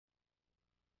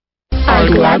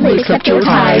gladly accept your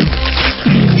tithe.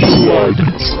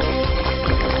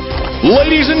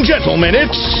 Ladies and gentlemen,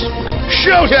 it's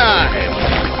showtime!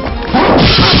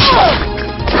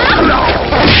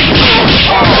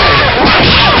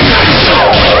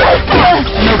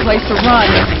 No place to run.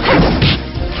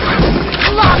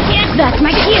 Lock in. That's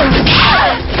my cue.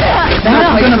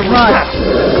 No place to run.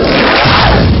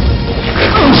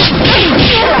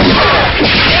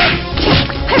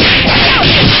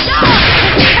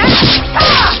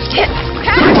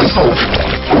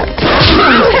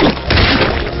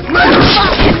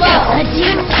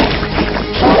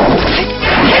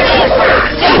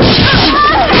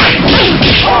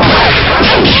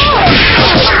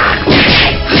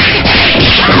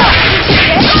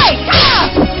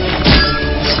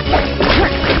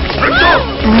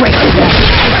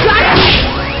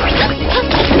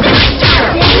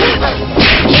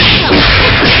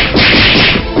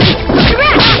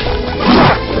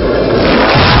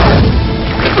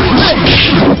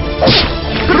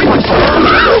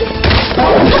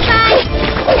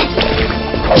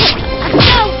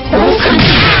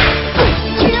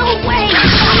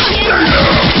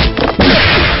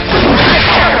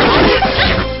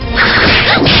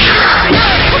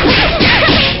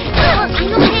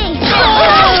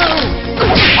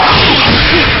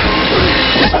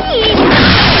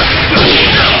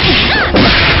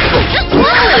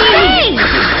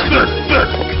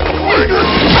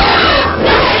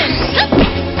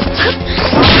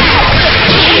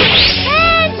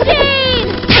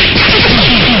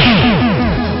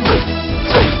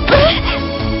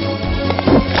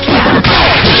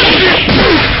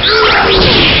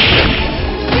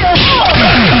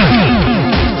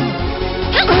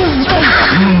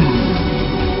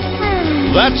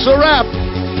 That's a wrap!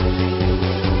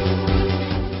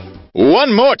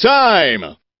 One more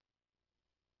time!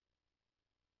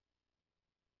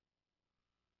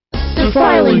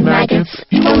 Defiling maggots,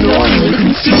 you normally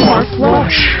consume our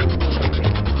flesh.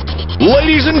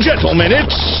 Ladies and gentlemen,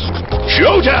 it's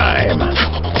showtime!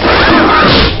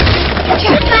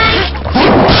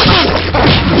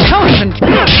 Don't even...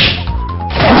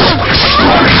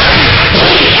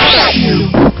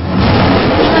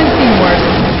 I've seen worse.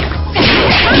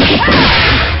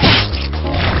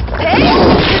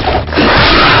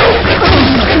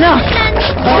 Enough!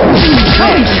 Don't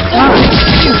even stop!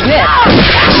 You bitch!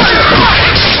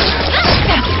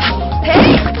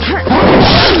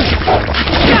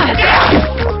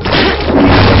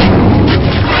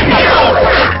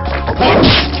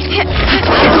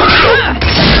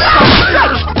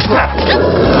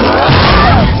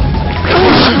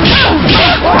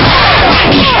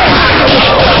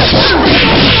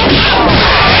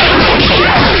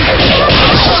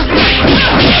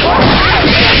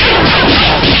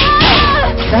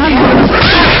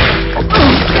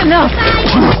 Enough!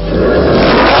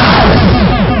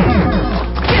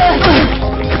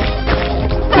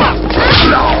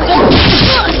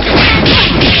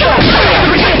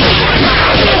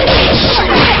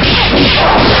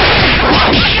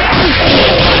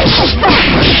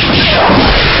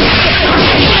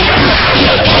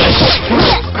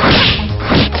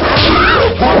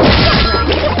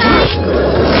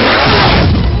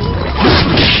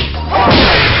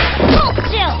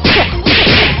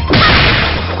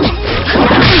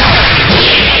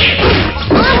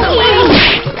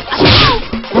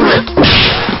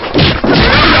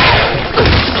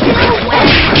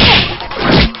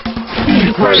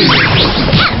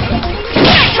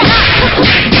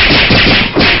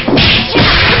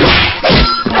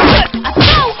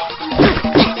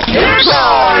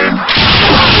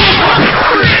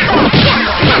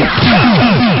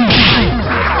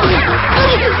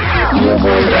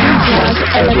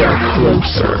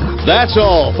 That's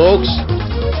all, folks.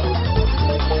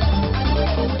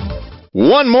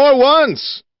 One more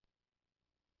once.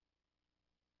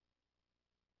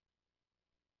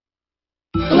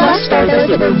 Last start of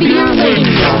the reveal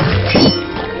radio.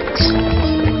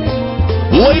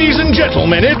 Ladies and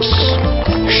gentlemen, it's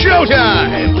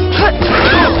showtime!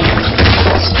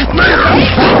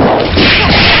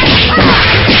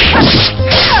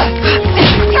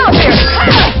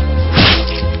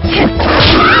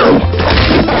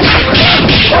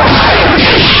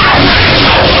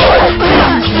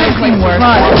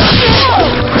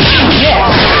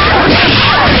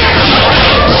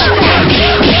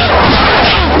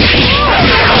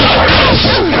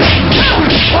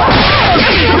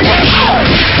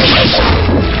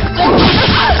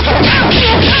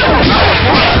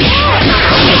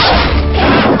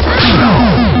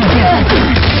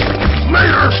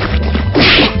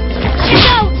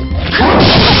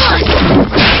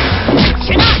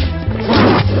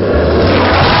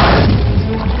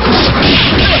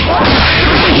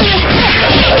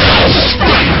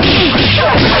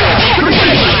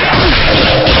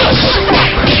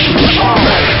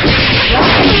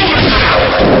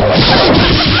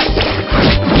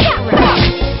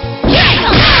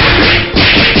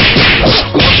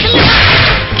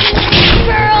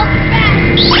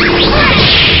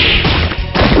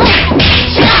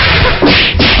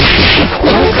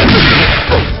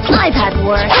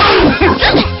 work.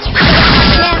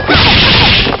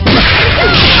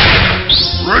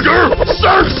 Rigger,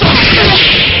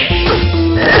 search!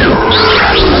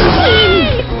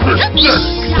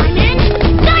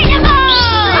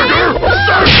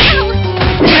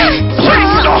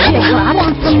 I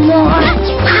want some more.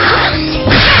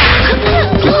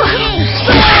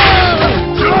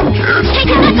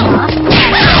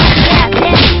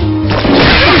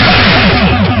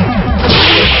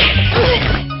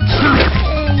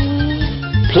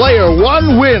 Player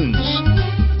 1 wins.